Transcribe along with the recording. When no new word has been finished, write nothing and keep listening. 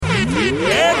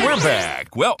And we're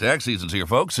back. Well, tax season's here,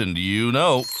 folks, and you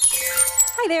know...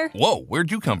 Hi there. Whoa,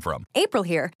 where'd you come from? April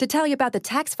here to tell you about the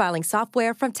tax filing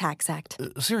software from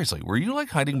TaxAct. Seriously, were you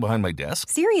hiding behind my desk?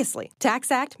 Seriously,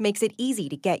 TaxAct makes it easy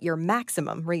to get your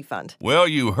maximum refund. Well,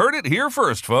 you heard it here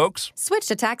first, folks. Switch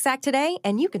to TaxAct today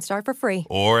and you can start for free.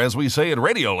 Or as we say in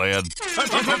Radioland,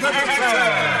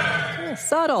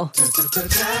 Subtle.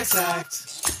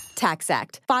 TaxAct.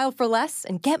 TaxAct. File for less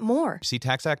and get more. See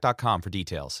taxact.com for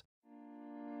details.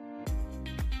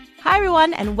 Hi,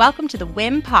 everyone, and welcome to the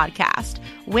WIM podcast.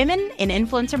 Women in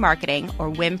Influencer Marketing, or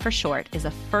WIM for short, is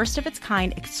a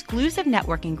first-of-its-kind exclusive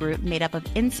networking group made up of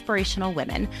inspirational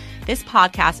women. This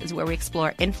podcast is where we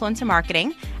explore influencer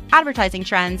marketing, advertising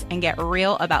trends, and get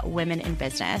real about women in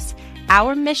business.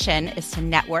 Our mission is to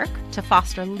network, to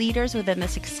foster leaders within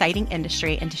this exciting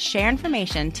industry, and to share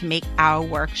information to make our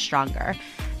work stronger.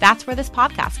 That's where this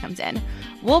podcast comes in.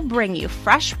 We'll bring you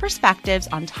fresh perspectives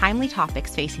on timely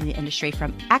topics facing the industry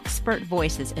from expert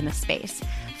voices in the space.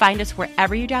 Find us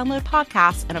wherever you download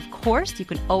podcasts, and of course, you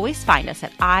can always find us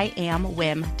at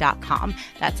iamwim.com.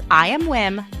 That's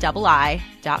iamwim.com.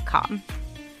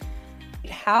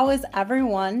 How is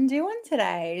everyone doing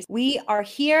today? We are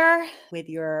here with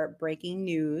your breaking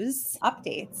news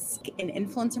updates in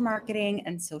influencer marketing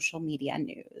and social media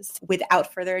news.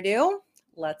 Without further ado,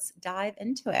 let's dive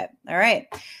into it. All right.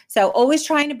 So always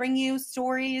trying to bring you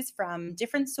stories from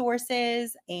different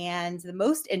sources and the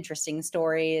most interesting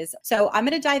stories. So I'm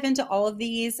going to dive into all of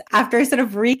these after I sort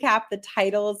of recap the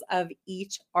titles of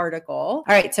each article.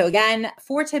 All right. So again,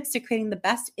 4 tips to creating the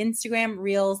best Instagram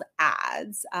Reels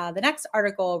ads. The next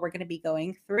article we're going to be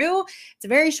going through, it's a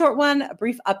very short one, a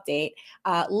brief update.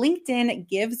 LinkedIn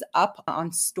gives up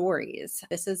on stories.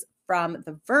 This is from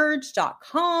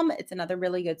theverge.com. It's another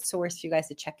really good source for you guys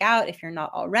to check out if you're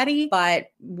not already, but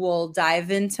we'll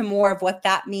dive into more of what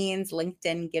that means.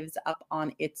 LinkedIn gives up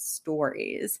on its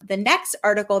stories. The next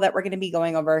article that we're going to be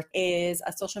going over is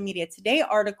a Social Media Today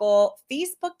article.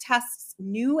 Facebook tests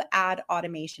new ad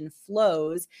automation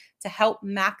flows to help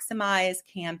maximize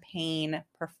campaign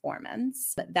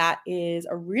performance. That is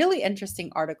a really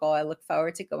interesting article. I look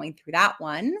forward to going through that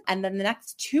one. And then the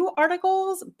next 2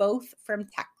 articles, both from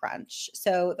TechCrunch.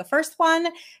 So the first one,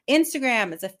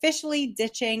 Instagram is officially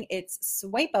ditching its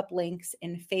swipe up links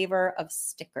in favor of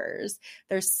stickers.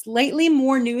 There's slightly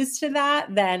more news to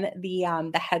that than the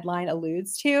headline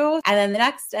alludes to. And then the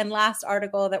next and last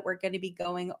article that we're going to be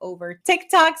going over,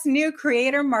 TikTok's new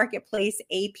creator marketplace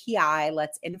API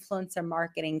lets influencer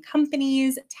marketing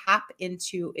companies tap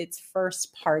into its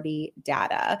first party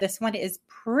data. This one is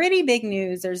pretty big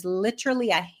news. There's literally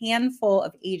a handful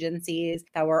of agencies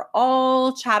that were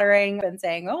all chattering and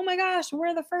saying, oh my gosh,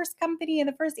 we're the first company and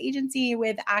the first agency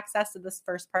with access to this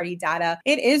first party data.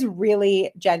 It is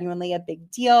really genuinely a big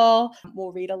deal.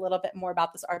 We'll read a little bit more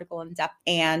about this article in depth,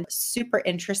 and super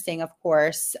interesting, of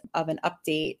course, of an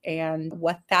update and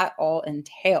what that all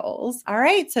entails. All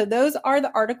right. So those are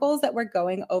the articles that we're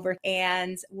going over,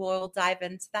 and we'll dive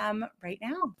into them right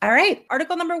now. All right.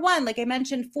 Article number 1, like I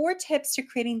mentioned, 4 tips to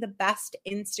creating the best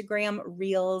Instagram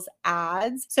Reels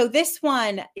ads. So this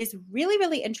one is really,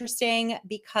 really interesting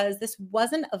because this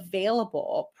wasn't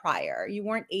available prior. You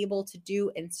weren't able to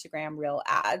do Instagram Reel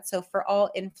ads. So for all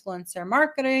influencer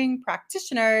marketing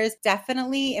practitioners,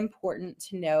 definitely important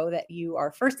to know that you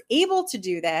are first able to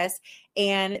do this.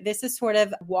 And this is sort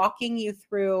of walking you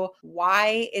through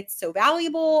why it's so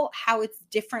valuable, how it's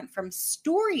different from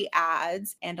story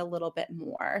ads, and a little bit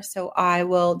more. So I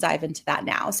will dive into that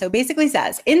now. So basically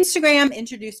says Instagram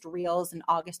introduced Reels in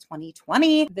August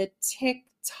 2020. The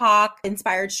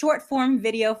TikTok-inspired short-form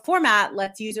video format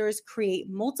lets users create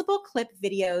multiple clip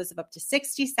videos of up to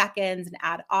 60 seconds and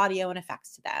add audio and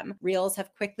effects to them. Reels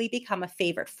have quickly become a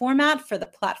favorite format for the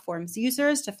platform's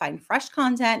users to find fresh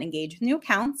content, engage with new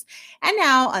accounts, and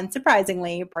now,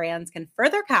 unsurprisingly, brands can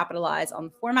further capitalize on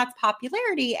the format's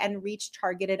popularity and reach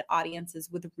targeted audiences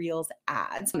with Reels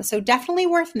ads. So definitely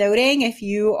worth noting, if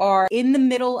you are in the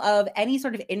middle of any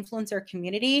sort of influencer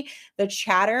community, the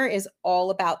chatter is all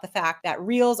about the fact that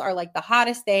Reels are like the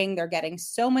hottest thing. They're getting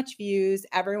so much views.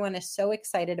 Everyone is so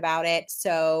excited about it.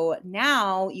 So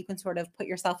now you can sort of put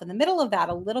yourself in the middle of that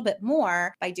a little bit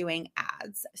more by doing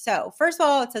ads. So first of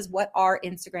all, it says, what are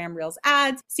Instagram Reels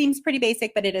ads? Seems pretty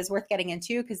basic, but it is worth getting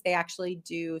into because they actually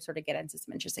do sort of get into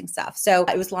some interesting stuff. So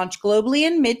it was launched globally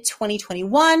in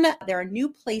mid-2021. They're a new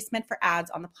placement for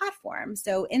ads on the platform.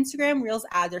 So Instagram Reels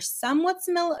ads are somewhat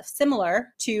similar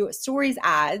to Stories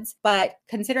ads, but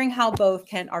considering how both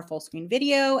are full screen video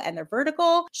video and their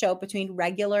vertical, show up between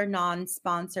regular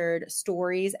non-sponsored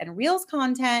stories and Reels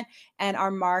content, and are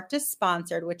marked as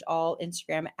sponsored, which all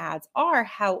Instagram ads are.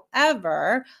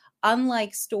 However,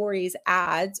 unlike stories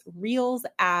ads, Reels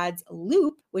ads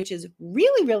loop, which is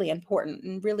really, really important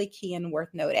and really key and worth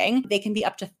noting. They can be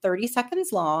up to 30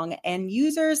 seconds long, and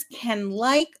users can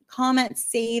like, comment,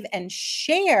 save, and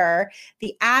share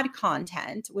the ad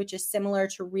content, which is similar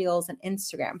to Reels and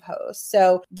Instagram posts.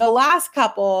 So the last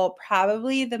couple,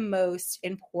 probably the most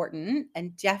important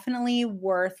and definitely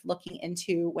worth looking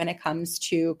into when it comes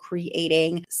to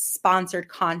creating sponsored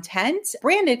content,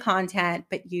 branded content,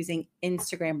 but using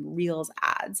Instagram Reels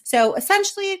ads. So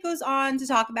essentially it goes on to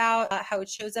talk about how it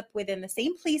shows up within the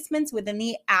same placements within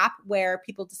the app where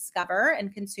people discover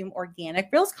and consume organic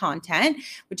Reels content,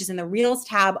 which is in the Reels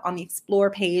tab on the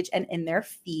Explore page and in their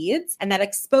feeds. And that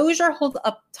exposure holds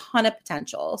a ton of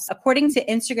potential. So according to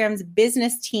Instagram's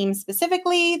business team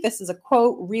specifically, this is a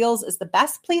quote, Reels is the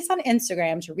best place on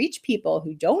Instagram to reach people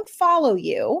who don't follow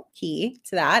you, key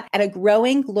to that, at a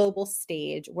growing global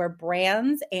stage where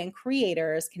brands and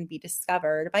creators can be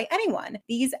discovered by anyone.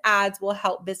 These ads will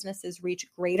help businesses reach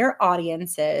greater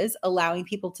audiences, allowing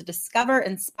people to discover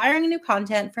inspiring new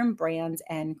content from brands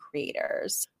and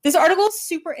creators. This article is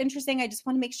super interesting. I just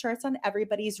want to make sure it's on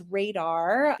everybody's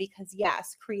radar because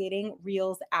yes, creating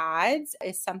Reels ads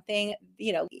is something,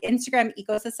 Instagram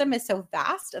ecosystem is so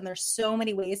vast and there's so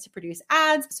many ways to produce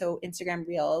ads. So Instagram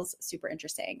Reels, super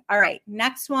interesting. All right,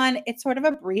 next one. It's sort of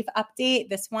a brief update.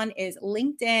 This one is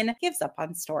LinkedIn gives up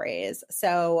on stories.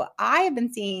 So I have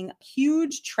been seeing a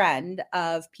huge trend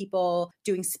of people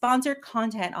doing sponsored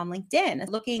content on LinkedIn,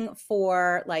 looking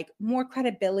for like more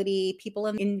credibility, people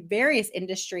in various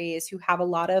industries who have a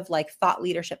lot of like thought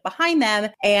leadership behind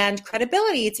them and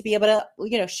credibility to be able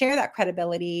to, share that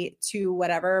credibility to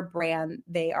whatever brand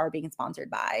they are being sponsored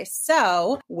by.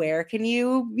 So where can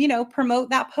you, promote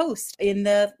that post in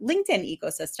the LinkedIn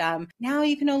ecosystem? Now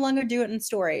you can no longer do it in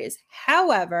stories.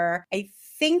 However, I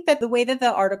think that the way that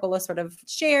the article is sort of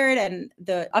shared and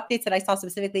the updates that I saw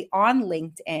specifically on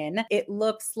LinkedIn, it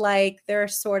looks like they're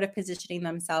sort of positioning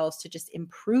themselves to just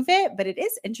improve it. But it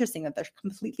is interesting that they're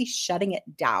completely shutting it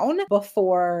down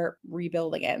before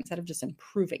rebuilding it instead of just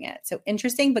improving it. So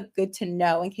interesting, but good to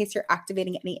know in case you're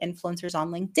activating any influencers on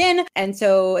LinkedIn. And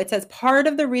so it says part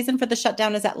of the reason for the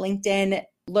shutdown is that LinkedIn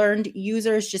learned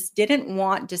users just didn't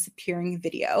want disappearing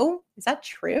video. Is that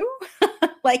true?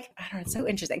 I don't know, it's so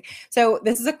interesting. So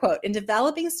this is a quote. In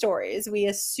developing stories, we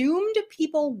assumed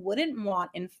people wouldn't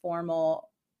want informal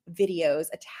videos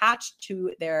attached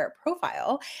to their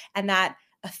profile and that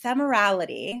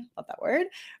ephemerality, love that word,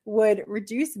 would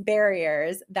reduce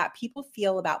barriers that people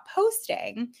feel about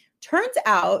posting. Turns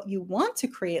out you want to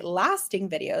create lasting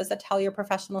videos that tell your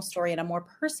professional story in a more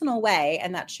personal way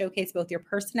and that showcase both your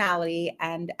personality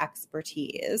and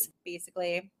expertise.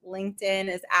 Basically,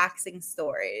 LinkedIn is axing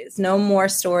stories. No more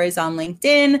stories on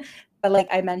LinkedIn. But like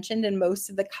I mentioned in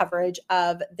most of the coverage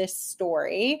of this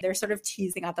story, they're sort of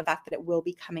teasing out the fact that it will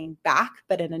be coming back,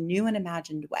 but in a new and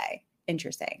imagined way.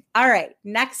 Interesting. All right,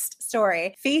 next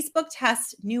story. Facebook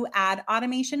tests new ad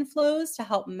automation flows to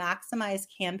help maximize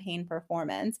campaign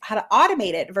performance. How to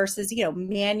automate it versus,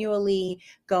 manually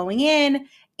going in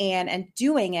and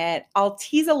doing it. I'll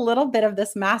tease a little bit of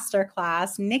this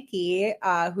masterclass. Nikki,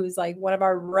 who's like one of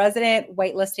our resident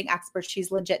whitelisting experts,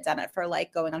 she's legit done it for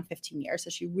like going on 15 years. So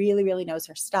she really, really knows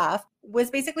her stuff, was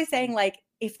basically saying like,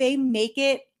 if they make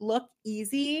it look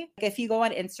easy, if you go on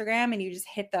Instagram and you just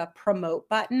hit the promote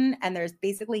button and there's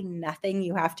basically nothing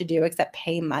you have to do except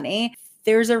pay money,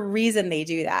 there's a reason they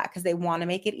do that because they want to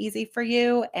make it easy for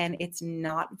you. And it's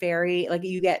not very,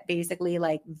 you get basically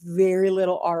very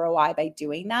little ROI by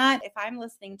doing that. If I'm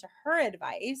listening to her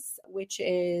advice, which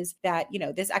is that,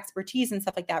 this expertise and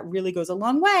stuff like that really goes a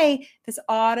long way, this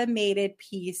automated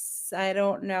piece, I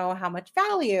don't know how much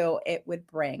value it would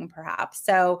bring perhaps.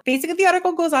 So basically the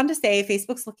article goes on to say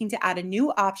Facebook's looking to add a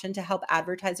new option to help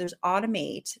advertisers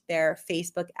automate their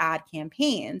Facebook ad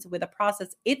campaigns with a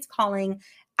process it's calling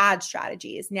ad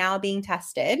strategies now being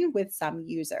tested with some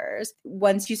users.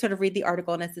 Once you sort of read the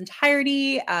article in its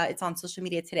entirety, it's on social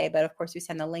media today, but of course we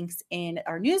send the links in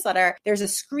our newsletter. There's a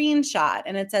screenshot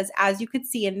and it says, as you could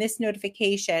see in this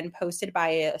notification posted by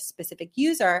a specific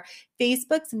user,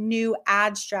 Facebook's new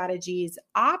ad strategies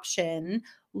option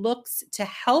looks to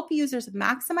help users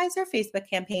maximize their Facebook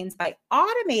campaigns by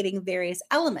automating various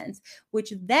elements,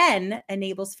 which then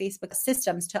enables Facebook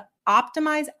systems to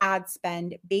optimize ad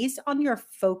spend based on your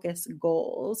focus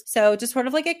goals. So to sort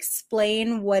of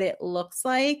explain what it looks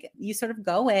like, you sort of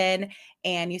go in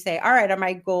and you say, all right, are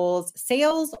my goals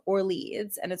sales or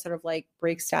leads? And it sort of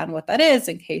breaks down what that is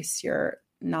in case you're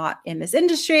not in this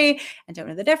industry and don't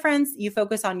know the difference, you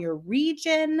focus on your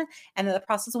region, and then the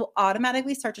process will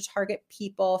automatically start to target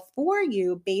people for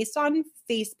you based on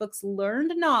Facebook's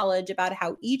learned knowledge about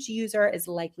how each user is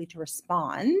likely to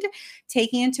respond,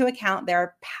 taking into account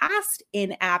their past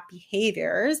in-app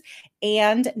behaviors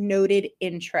and noted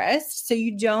interests. So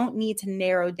you don't need to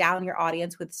narrow down your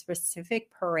audience with specific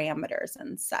parameters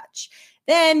and such.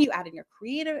 Then you add in your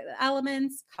creative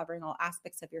elements, covering all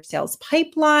aspects of your sales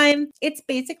pipeline. It's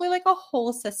basically like a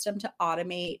whole system to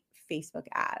automate Facebook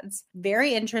ads.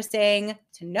 Very interesting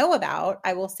to know about.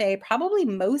 I will say probably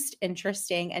most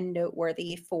interesting and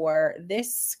noteworthy for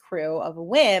this crew of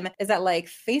WIM is that like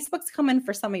Facebook's coming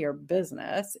for some of your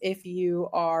business if you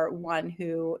are one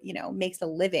who, makes a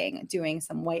living doing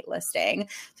some whitelisting.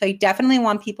 So I definitely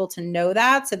want people to know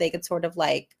that so they could sort of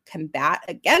like combat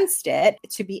against it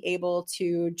to be able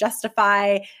to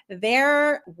justify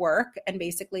their work and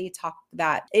basically talk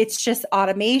that it's just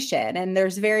automation and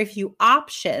there's very few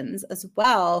options as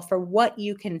well for what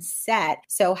you can set.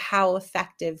 So how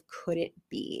effective could it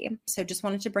be? So just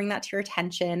wanted to bring that to your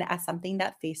attention as something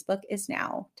that Facebook is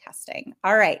now testing.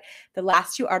 All right. The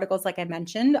last two articles, like I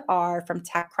mentioned, are from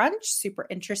TechCrunch. Super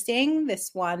interesting.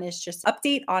 This one is just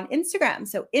update on Instagram.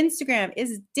 So Instagram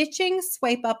is ditching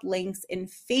swipe up links in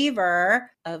favor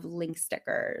of link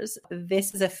stickers.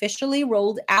 This is officially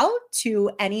rolled out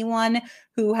to anyone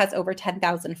who has over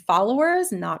 10,000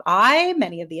 followers, not I.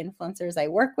 Many of the influencers I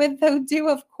work with, though, do,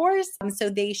 of course. So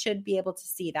they should be able to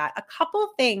see that. A couple of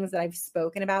things that I've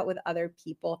spoken about with other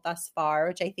people thus far,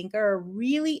 which I think are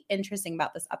really interesting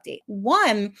about this update.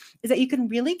 One is that you can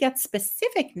really get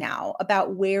specific now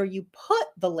about where you put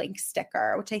the link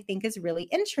sticker, which I think is really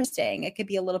interesting. It could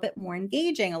be a little bit more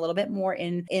engaging, a little bit more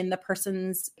in the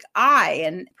person's eye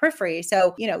and periphery.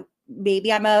 So,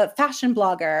 maybe I'm a fashion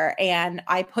blogger and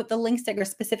I put the link sticker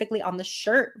specifically on the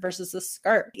shirt versus the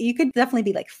skirt. You could definitely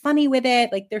be like funny with it.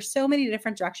 Like there's so many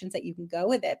different directions that you can go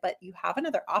with it, but you have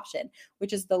another option,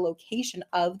 which is the location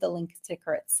of the link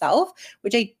sticker itself,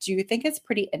 which I do think is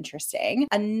pretty interesting.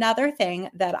 Another thing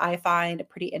that I find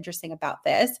pretty interesting about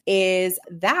this is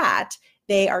that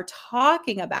they are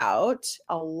talking about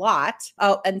a lot.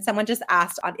 Oh, and someone just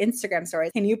asked on Instagram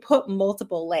stories, can you put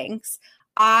multiple links?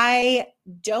 I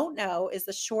don't know is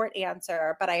the short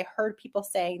answer, but I heard people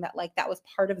saying that like that was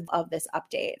part of this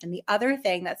update. And the other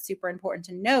thing that's super important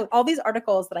to note, all these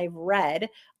articles that I've read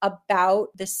about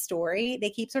this story,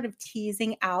 they keep sort of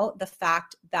teasing out the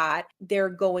fact that they're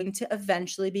going to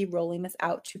eventually be rolling this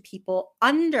out to people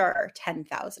under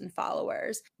 10,000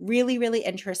 followers. Really, really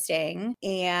interesting.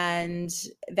 And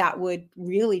that would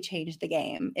really change the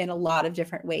game in a lot of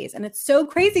different ways. And it's so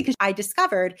crazy because I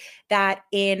discovered that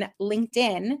in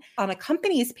LinkedIn on a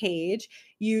company's page,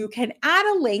 you can add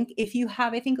a link if you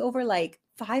have, I think, over like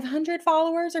 500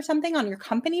 followers or something on your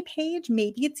company page.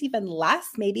 Maybe it's even less.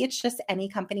 Maybe it's just any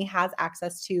company has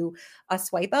access to a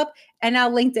swipe up. And now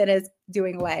LinkedIn is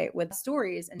doing away with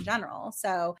stories in general.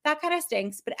 So that kind of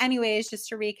stinks. But anyways, just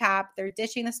to recap, they're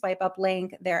ditching the swipe up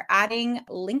link. They're adding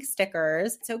link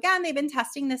stickers. So again, they've been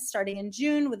testing this starting in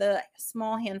June with a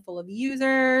small handful of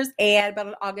users. But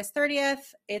on August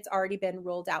 30th, it's already been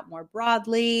rolled out more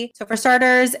broadly. So for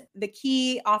starters, the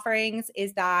key offerings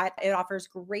is that it offers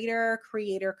greater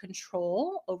creator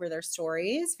control over their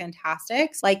stories.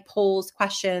 Fantastic. Like polls,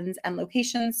 questions, and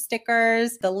location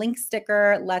stickers. The link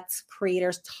sticker lets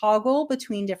creators toggle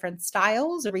between different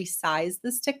styles, resize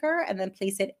the sticker, and then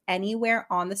place it anywhere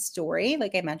on the story,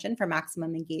 like I mentioned, for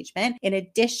maximum engagement. In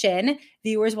addition,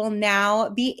 viewers will now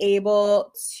be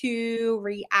able to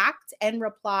react and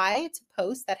reply to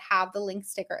posts that have the link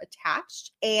sticker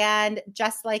attached. And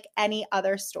just like any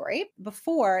other story,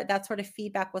 before that sort of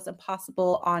feedback wasn't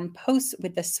possible on posts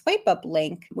with the swipe up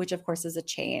link, which of course is a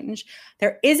change.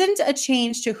 There isn't a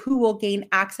change to who will gain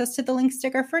access to the link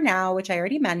sticker for now, which I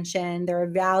already mentioned. They're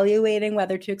evaluating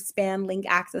whether to expand link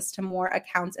access to more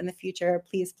accounts in the future.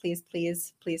 Please, please,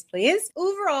 please, please, please.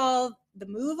 Overall, the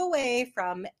move away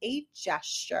from a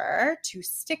gesture to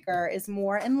sticker is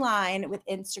more in line with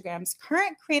Instagram's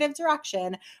current creative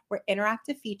direction, where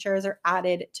interactive features are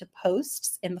added to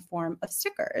posts in the form of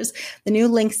stickers. The new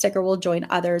link sticker will join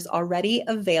others already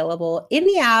available in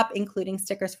the app, including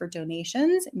stickers for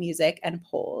donations, music, and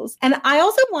polls. And I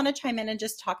also want to chime in and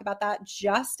just talk about that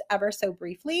just ever so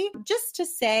briefly, just to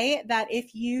say that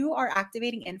if you are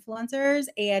activating influencers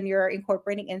and you're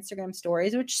incorporating Instagram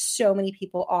stories, which so many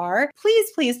people are,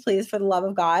 please, please, please, for the love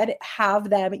of God, have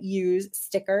them use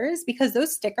stickers because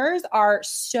those stickers are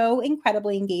so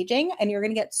incredibly engaging and you're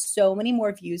going to get so many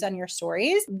more views on your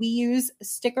stories. We use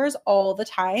stickers all the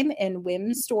time in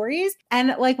WIM stories.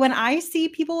 And like when I see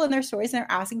people in their stories and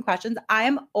they're asking questions, I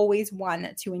am always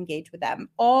one to engage with them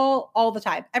all the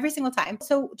time, every single time.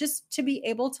 So just to be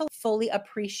able to fully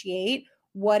appreciate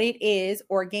what it is,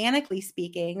 organically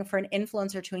speaking, for an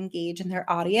influencer to engage in their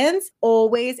audience,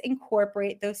 always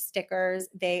incorporate those stickers.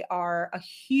 They are a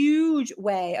huge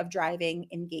way of driving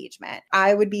engagement.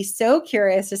 I would be so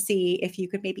curious to see if you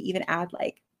could maybe even add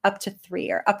like up to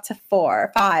 3 or up to 4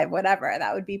 or 5, whatever.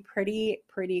 That would be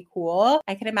pretty cool.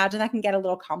 I can imagine that can get a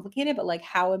little complicated, but like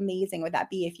how amazing would that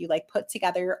be if you like put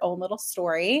together your own little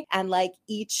story and like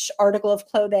each article of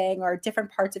clothing or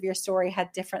different parts of your story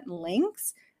had different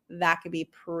links? That could be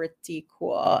pretty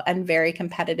cool and very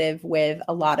competitive with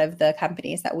a lot of the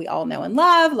companies that we all know and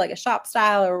love, like a Shop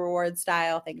Style or Reward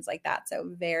Style, things like that.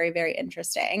 So very, very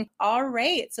interesting. All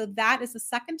right. So that is the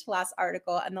second to last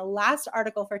article. And the last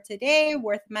article for today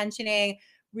worth mentioning,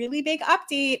 really big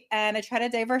update. And I try to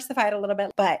diversify it a little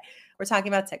bit, but we're talking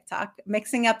about TikTok,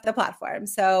 mixing up the platform.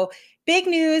 So big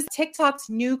news, TikTok's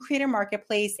new creator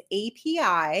marketplace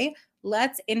API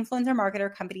lets influencer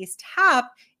marketer companies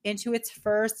tap into its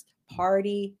first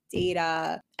party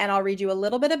data. And I'll read you a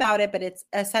little bit about it, but it's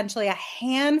essentially a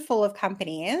handful of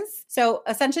companies. So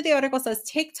essentially the article says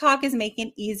TikTok is making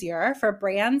it easier for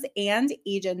brands and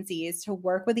agencies to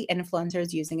work with the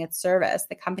influencers using its service.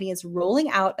 The company is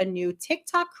rolling out a new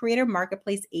TikTok Creator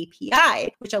Marketplace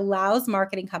API, which allows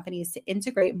marketing companies to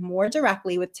integrate more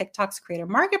directly with TikTok's Creator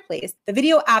Marketplace, the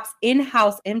video app's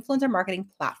in-house influencer marketing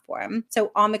platform.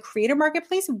 So on the Creator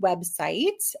Marketplace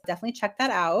website, definitely check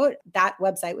that out. That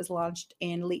website was launched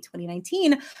in late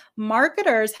 2019.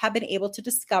 Marketers have been able to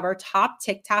discover top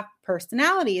TikTok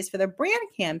personalities for their brand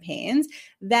campaigns,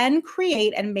 then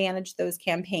create and manage those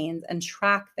campaigns and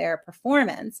track their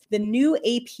performance. The new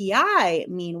API,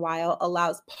 meanwhile,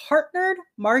 allows partnered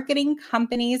marketing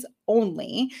companies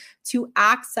only to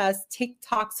access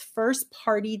TikTok's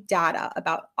first-party data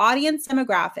about audience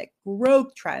demographic,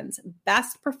 growth trends,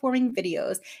 best performing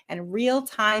videos, and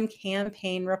real-time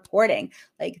campaign reporting,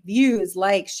 like views,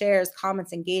 likes, shares,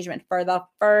 comments, engagement for the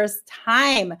first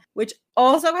time, which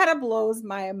also kind of blows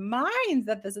my mind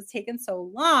that this has taken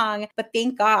so long, but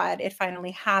thank God it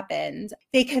finally happened.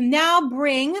 They can now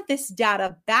bring this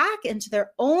data back into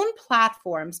their own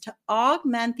platforms to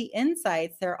augment the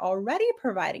insights they're already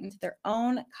providing to their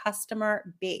own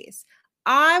customer base.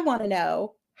 I want to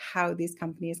know how these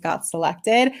companies got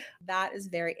selected. That is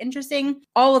very interesting.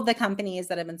 All of the companies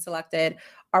that have been selected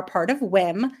are part of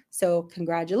WIM. So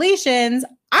congratulations.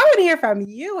 I want to hear from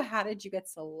you. How did you get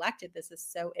selected? This is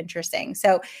so interesting.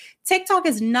 So TikTok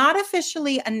is not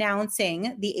officially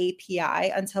announcing the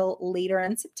API until later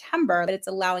in September, but it's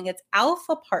allowing its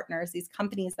alpha partners, these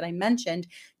companies that I mentioned,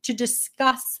 to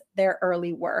discuss their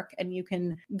early work. And you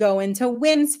can go into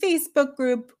WIM's Facebook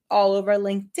group, all over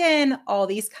LinkedIn. All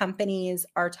these companies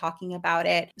are talking about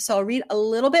it. So I'll read a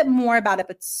little bit more about it,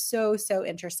 but so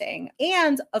interesting.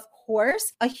 And of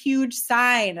course, a huge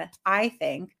sign, I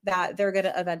think, that they're going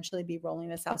to eventually be rolling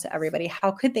this out to everybody.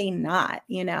 How could they not,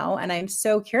 And I'm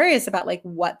so curious about like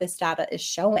what this data is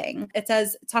showing. It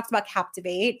talks about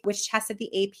Captivate, which tested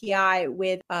the API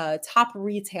with a top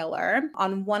retailer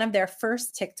on one of their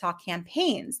first TikTok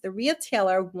campaigns. The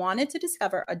retailer wanted to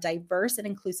discover a diverse and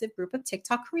inclusive group of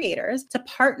TikTok creators to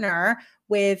partner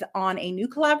with on a new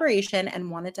collaboration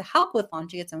and wanted to help with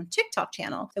launching its own TikTok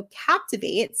channel. So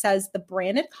Captivate says the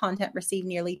branded content received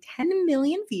nearly 10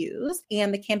 million views,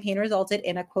 and the campaign resulted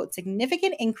in a, quote,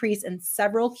 significant increase in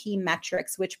several key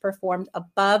metrics, which performed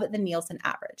above the Nielsen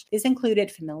average. These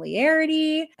included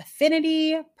familiarity,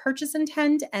 affinity, purchase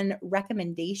intent, and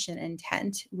recommendation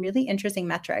intent. Really interesting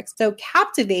metrics. So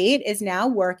Captivate is now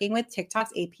working with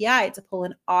TikTok's API to pull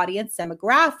in audience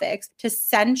demographics to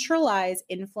centralize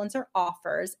influencer offers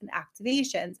and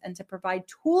activations and to provide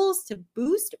tools to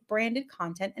boost branded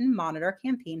content and monitor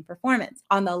campaign performance.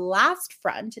 On the last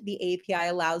front, the API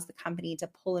allows the company to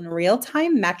pull in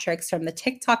real-time metrics from the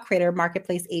TikTok Creator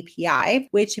Marketplace API,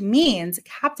 which means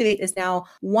Captivate is now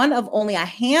one of only a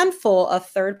handful of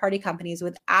third-party companies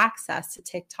with access to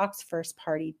TikTok's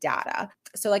first-party data.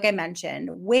 So like I mentioned,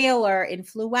 Whaler,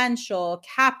 Influential,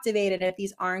 Captivated, if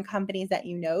these aren't companies that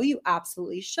you know, you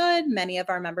absolutely should. Many of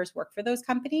our members work for those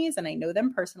companies and I know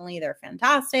them personally. They're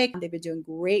fantastic. They've been doing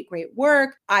great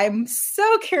work. I'm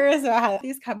so curious about how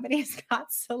these companies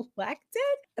got selected.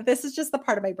 This is just the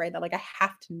part of my brain that like I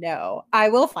have to know. I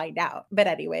will find out. But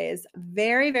anyways,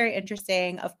 very, very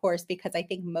interesting, of course, because I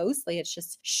think mostly it's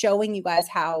just showing you guys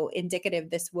how indicative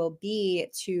this will be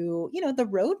to, you know, the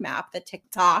roadmap that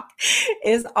TikTok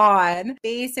is on.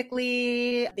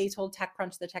 Basically, they told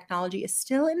TechCrunch the technology is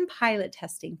still in pilot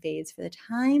testing phase for the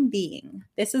time being.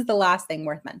 This is the last thing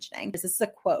worth mentioning. This is a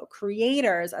quote: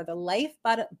 creators are the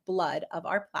lifeblood of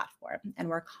our platform, and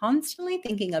we're constantly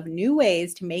thinking of new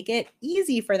ways to make it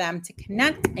easy for them to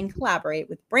connect and collaborate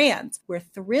with brands. We're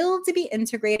thrilled to be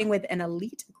integrating with an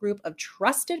elite group of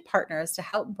trusted partners to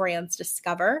help brands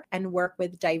discover and work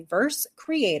with diverse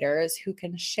creators who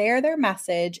can share their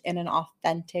message in an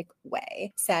authentic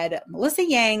way, said Melissa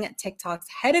Yang, TikTok's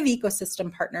head of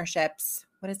ecosystem partnerships.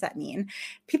 What does that mean?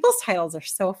 People's titles are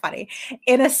so funny.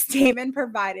 In a statement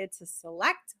provided to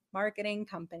select marketing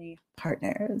company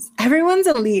partners. Everyone's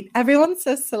elite. Everyone's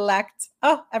so select.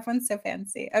 Oh, everyone's so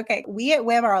fancy. Okay. We at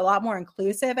WIM are a lot more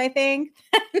inclusive, I think,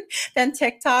 than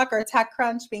TikTok or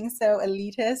TechCrunch being so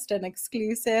elitist and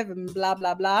exclusive and blah,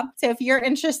 blah, blah. So if you're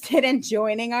interested in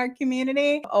joining our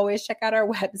community, always check out our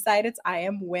website. It's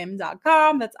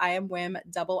iamwim.com. That's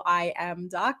iamwim.com.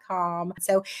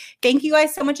 So thank you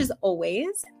guys so much as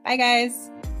always. Bye,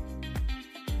 guys.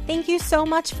 Thank you so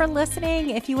much for listening.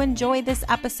 If you enjoyed this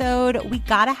episode, we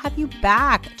gotta have you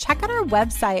back. Check out our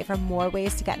website for more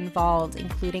ways to get involved,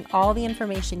 including all the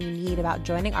information you need about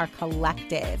joining our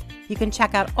collective. You can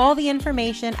check out all the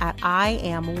information at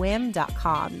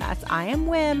iamwim.com. That's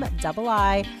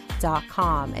iamwim.com.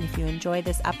 And if you enjoyed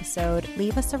this episode,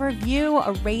 leave us a review,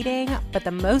 a rating. But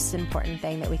the most important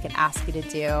thing that we can ask you to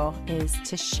do is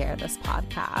to share this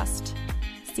podcast.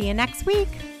 See you next week.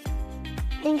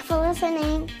 Thanks for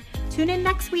listening. Tune in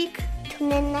next week.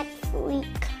 Tune in next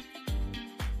week.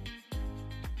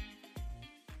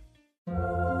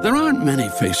 There aren't many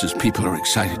faces people are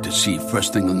excited to see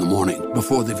first thing in the morning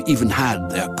before they've even had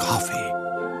their coffee.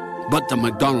 But the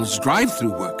McDonald's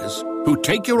drive-thru workers who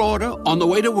take your order on the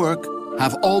way to work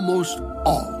have almost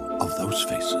all of those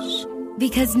faces.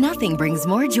 Because nothing brings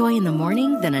more joy in the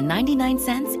morning than a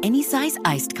 99-cent any-size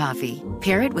iced coffee.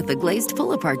 Pair it with a glazed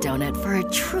pull-apart donut for a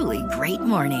truly great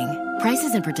morning.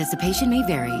 Prices and participation may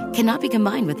vary. Cannot be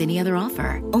combined with any other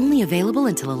offer. Only available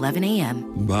until 11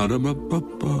 a.m.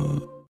 Ba-da-ba-ba-ba.